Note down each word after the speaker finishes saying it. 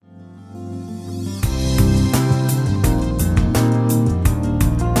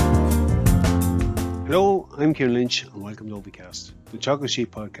I'm Kieran Lynch and welcome to Obicast, the Chocolate Sheep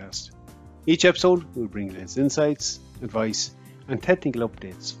podcast. Each episode will bring you latest insights, advice and technical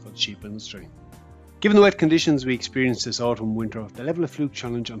updates for the sheep industry. Given the wet conditions we experienced this autumn winter, the level of fluke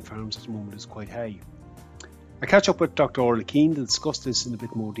challenge on farms at the moment is quite high. I catch up with Dr. Orla Keane to discuss this in a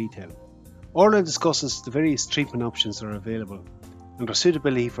bit more detail. Orla discusses the various treatment options that are available and their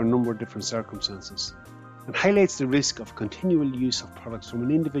suitability for a number of different circumstances, and highlights the risk of continual use of products from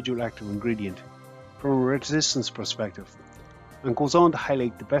an individual active ingredient from a resistance perspective, and goes on to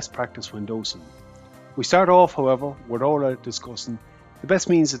highlight the best practice when dosing. We start off, however, with Orla discussing the best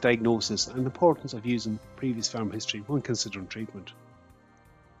means of diagnosis and the importance of using previous farm history when considering treatment.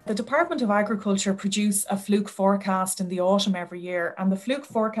 The Department of Agriculture produce a fluke forecast in the autumn every year, and the fluke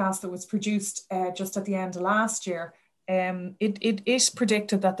forecast that was produced just at the end of last year, it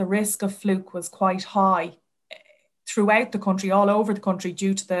predicted that the risk of fluke was quite high throughout the country, all over the country,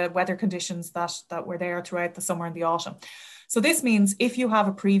 due to the weather conditions that were there throughout the summer and the autumn. So this means if you have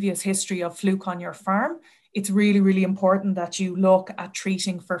a previous history of fluke on your farm, it's really, really important that you look at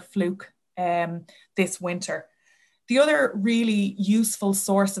treating for fluke this winter. The other really useful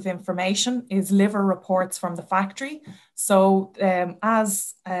source of information is liver reports from the factory. So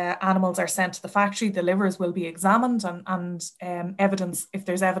as animals are sent to the factory, the livers will be examined and evidence, if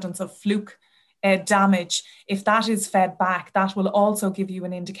there's evidence of fluke damage, if that is fed back, that will also give you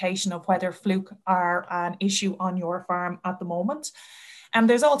an indication of whether fluke are an issue on your farm at the moment. And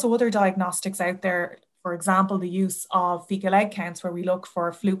there's also other diagnostics out there. For example, the use of fecal egg counts, where we look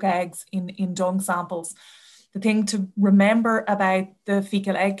for fluke eggs in dung samples. The thing to remember about the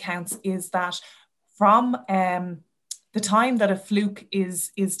fecal egg counts is that from the time that a fluke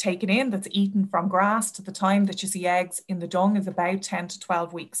is taken in, that's eaten from grass, to the time that you see eggs in the dung is about 10 to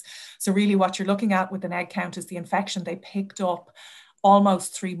 12 weeks. So really what you're looking at with an egg count is the infection they picked up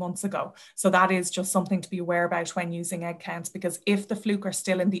almost 3 months ago. So that is just something to be aware about when using egg counts, because if the fluke are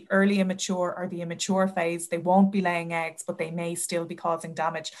still in the early immature or the immature phase, they won't be laying eggs, but they may still be causing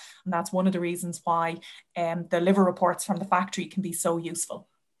damage. And that's one of the reasons why the liver reports from the factory can be so useful.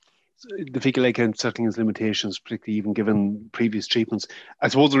 The fecal egg count certainly has limitations, particularly even given previous treatments. I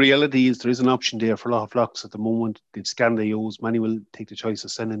suppose the reality is there is an option there for a lot of flocks at the moment. They've scanned the ewes. Many will take the choice of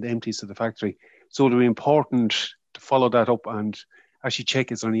sending the empties to the factory. So it'll be important to follow that up and actually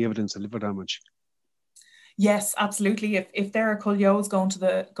check is there any evidence of liver damage. Yes, absolutely. If there are cull ewes going to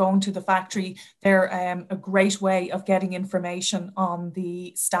the factory, they're a great way of getting information on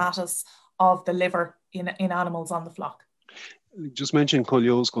the status of the liver in animals on the flock. Just mentioned cull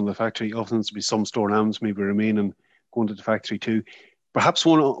ewes going to the factory. Often there'll be some store lambs maybe remaining going to the factory too. Perhaps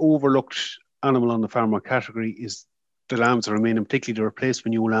one overlooked animal on the farmer category is the lambs that remain, and particularly the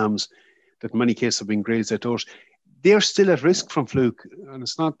replacement ewe lambs that in many cases have been grazed outdoors. They're still at risk from fluke, and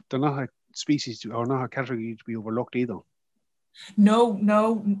they're not a species or not a category to be overlooked either. No,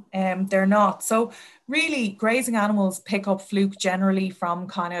 they're not. So really, grazing animals pick up fluke generally from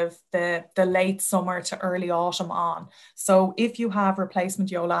kind of the late summer to early autumn on. So if you have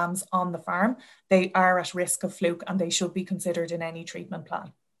replacement ewe lambs on the farm, they are at risk of fluke and they should be considered in any treatment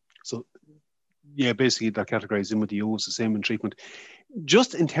plan. So yeah, basically that categorized in with the ewes, the same in treatment.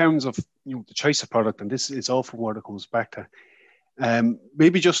 Just in terms of the choice of product, and this is often what it comes back to,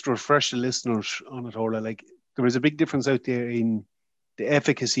 maybe just to refresh the listeners on it all, like there is a big difference out there in the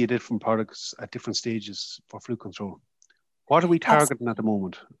efficacy of different products at different stages for fluke control. What are we targeting at the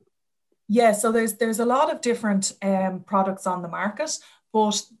moment? Yeah, so there's a lot of different products on the market,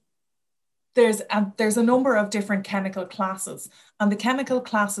 but there's a number of different chemical classes, and the chemical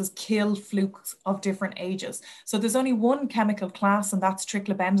classes kill flukes of different ages. So there's only one chemical class, and that's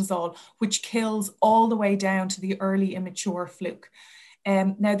triclobendazole, which kills all the way down to the early immature fluke.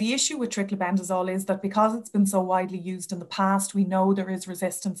 Now, the issue with triclobendazole is that because it's been so widely used in the past, we know there is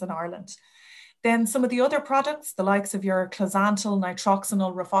resistance in Ireland. Then some of the other products, the likes of your closantel,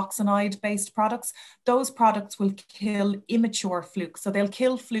 nitroxanil, rifoxanide-based products, those products will kill immature fluke. So they'll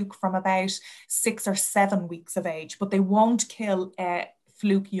kill fluke from about 6 or 7 weeks of age, but they won't kill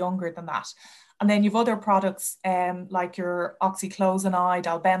fluke younger than that. And then you've other products like your oxyclosanide,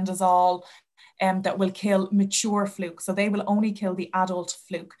 albendazole, that will kill mature fluke. So they will only kill the adult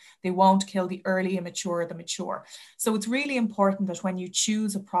fluke. They won't kill the early immature or the mature. So it's really important that when you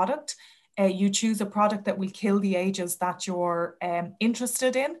choose a product, you choose a product that will kill the ages that you're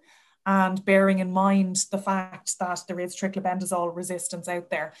interested in, and bearing in mind the fact that there is triclobendazole resistance out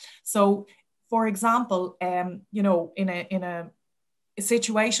there. So, for example, in a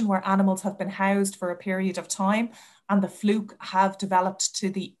situation where animals have been housed for a period of time and the fluke have developed to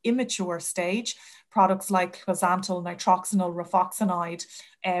the immature stage, products like closantel, nitroxanil, rifoxanide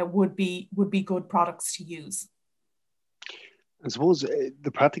would be good products to use. I suppose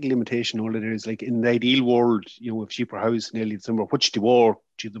the practical limitation, all it is, like in the ideal world, if sheep are housed nearly December, which they were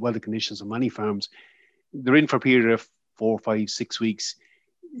due to the weather conditions on many farms, they're in for a period of 4, 5, 6 weeks.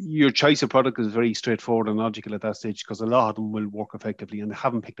 Your choice of product is very straightforward and logical at that stage because a lot of them will work effectively and they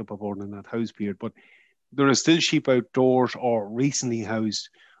haven't picked up a board in that house period. But there are still sheep outdoors or recently housed,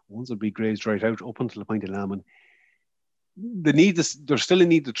 ones that will be grazed right out up until the point of lambing. There's still a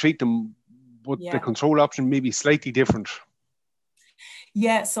need to treat them, but the control option may be slightly different.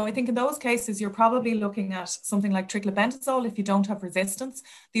 Yeah, so I think in those cases, you're probably looking at something like triclobenzol if you don't have resistance.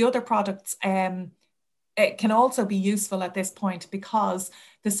 The other products it can also be useful at this point because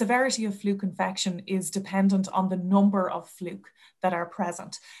the severity of fluke infection is dependent on the number of fluke that are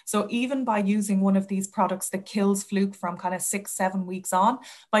present. So even by using one of these products that kills fluke from kind of 6, 7 weeks on,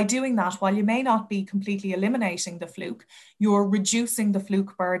 by doing that, while you may not be completely eliminating the fluke, you're reducing the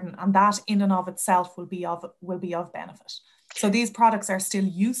fluke burden, and that in and of itself will be of benefit. So these products are still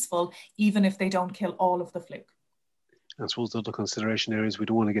useful even if they don't kill all of the fluke. I suppose the other consideration there is we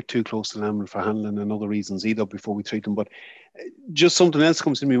don't want to get too close to lambing for handling and other reasons either before we treat them. But just something else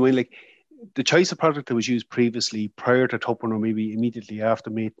comes to my mind, like the choice of product that was used previously prior to tupping or maybe immediately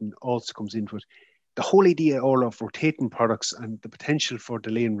after mating also comes into it. The whole idea all of rotating products and the potential for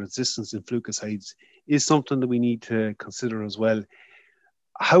delaying resistance in flukicides is something that we need to consider as well.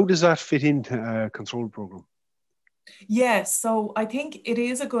 How does that fit into a control program? Yeah, so I think it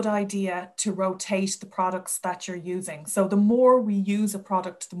is a good idea to rotate the products that you're using. So the more we use a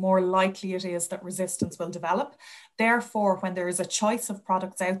product, the more likely it is that resistance will develop. Therefore, when there is a choice of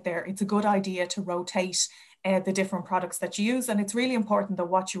products out there, it's a good idea to rotate the different products that you use. And it's really important that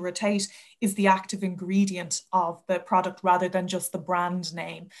what you rotate is the active ingredient of the product rather than just the brand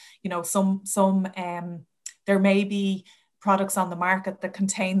name. There may be products on the market that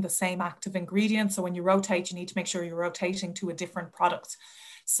contain the same active ingredient. So when you rotate, you need to make sure you're rotating to a different product.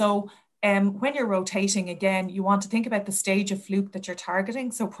 So when you're rotating, again, you want to think about the stage of fluke that you're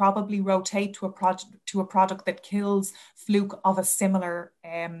targeting. So probably rotate to a product that kills fluke of a similar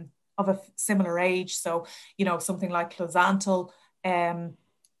age. So, something like closantel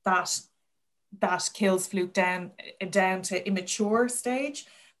that kills fluke down to immature stage.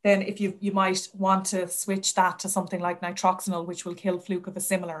 Then if you might want to switch that to something like nitroxanil, which will kill fluke of a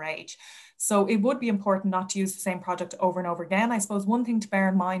similar age. So it would be important not to use the same product over and over again. I suppose one thing to bear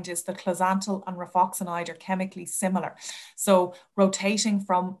in mind is that closantel and rifoxanide are chemically similar. So rotating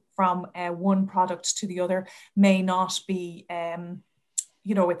from one product to the other may not be,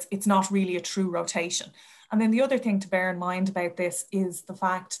 it's not really a true rotation. And then the other thing to bear in mind about this is the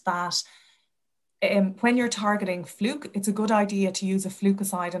fact that when you're targeting fluke, it's a good idea to use a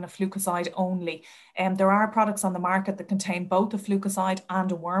flukicide and a flukicide only. There are products on the market that contain both a flukicide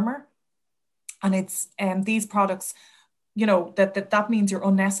and a wormer. And it's these products, that means you're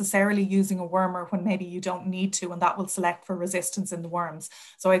unnecessarily using a wormer when maybe you don't need to, and that will select for resistance in the worms.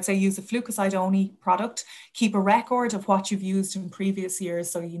 So I'd say use a flukicide only product, keep a record of what you've used in previous years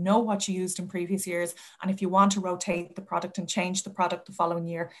so you know what you used in previous years. And if you want to rotate the product and change the product the following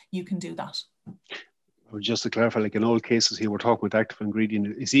year, you can do that. Just to clarify, like in all cases here, we're talking about active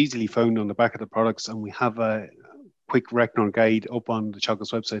ingredient. It's easily found on the back of the products, and we have a quick Recnor guide up on the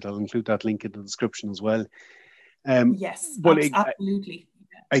Teagasc website. I'll include that link in the description as well. Yes, but absolutely.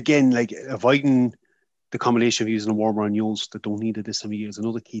 Again, like avoiding the combination of using a wormer on mules that don't need it this time of year is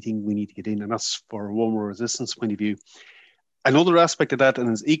another key thing we need to get in, and that's for a wormer resistance point of view. Another aspect of that,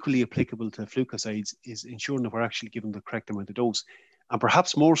 and is equally applicable to flukicides, is ensuring that we're actually giving the correct amount of dose. And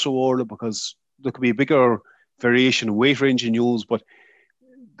perhaps more so, Orla, because there could be a bigger variation in weight range in mules, but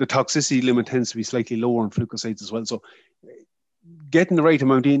the toxicity limit tends to be slightly lower in flukicides as well. So getting the right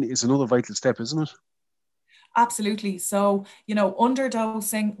amount in is another vital step, isn't it? Absolutely. So,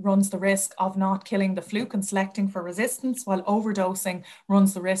 underdosing runs the risk of not killing the fluke and selecting for resistance, while overdosing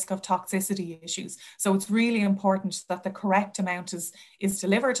runs the risk of toxicity issues. So it's really important that the correct amount is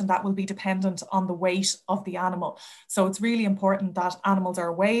delivered, and that will be dependent on the weight of the animal. So it's really important that animals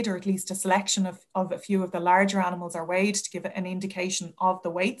are weighed, or at least a selection of a few of the larger animals are weighed to give an indication of the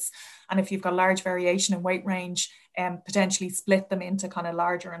weights. And if you've got large variation in weight range, potentially split them into kind of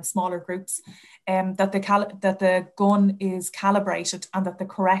larger and smaller groups, that the gun is calibrated and that the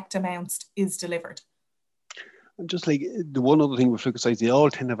correct amount is delivered. And just like the one other thing with flukicides, they all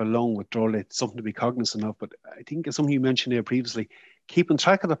tend to have a long withdrawal. It's something to be cognizant of. But I think as something you mentioned there previously, keeping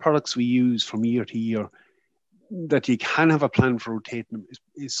track of the products we use from year to year, that you can have a plan for rotating them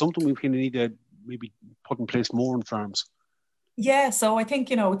is something we kind of need to maybe put in place more on farms? Yeah, so I think,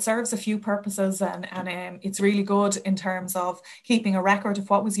 it serves a few purposes, and it's really good in terms of keeping a record of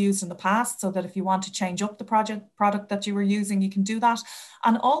what was used in the past, so that if you want to change up the product that you were using, you can do that.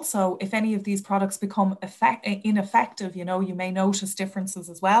 And also, if any of these products become ineffective, you may notice differences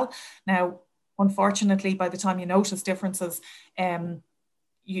as well. Now, unfortunately, by the time you notice differences,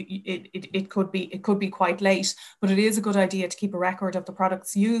 it could be quite late, but it is a good idea to keep a record of the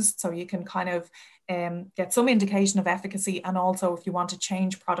products used, so you can kind of get some indication of efficacy. And also, if you want to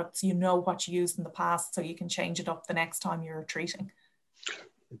change products, you know what you used in the past, so you can change it up the next time you're treating.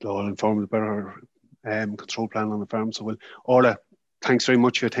 It'll all inform a better control plan on the farm. So, Orla, thanks very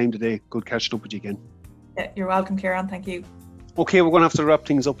much for your time today. Good catching up with you again. Yeah, you're welcome, Kieran. Thank you. Okay, we're going to have to wrap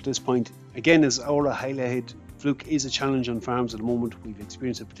things up at this point. Again, as Orla highlighted, fluke is a challenge on farms at the moment. We've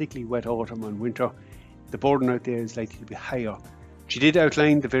experienced a particularly wet autumn and winter. The burden out there is likely to be higher. She did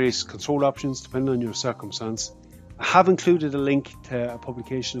outline the various control options depending on your circumstance. I have included a link to a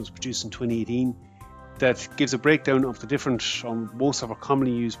publication that was produced in 2018 that gives a breakdown of the different, most of our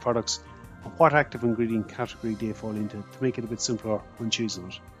commonly used products and what active ingredient category they fall into to make it a bit simpler when choosing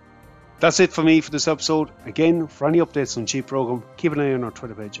it. That's it for me for this episode. Again, for any updates on Sheep Program, keep an eye on our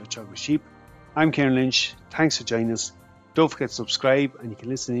Twitter page at Teagasc Sheep. I'm Kieran Lynch. Thanks for joining us. Don't forget to subscribe, and you can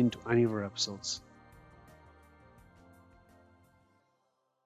listen in to any of our episodes.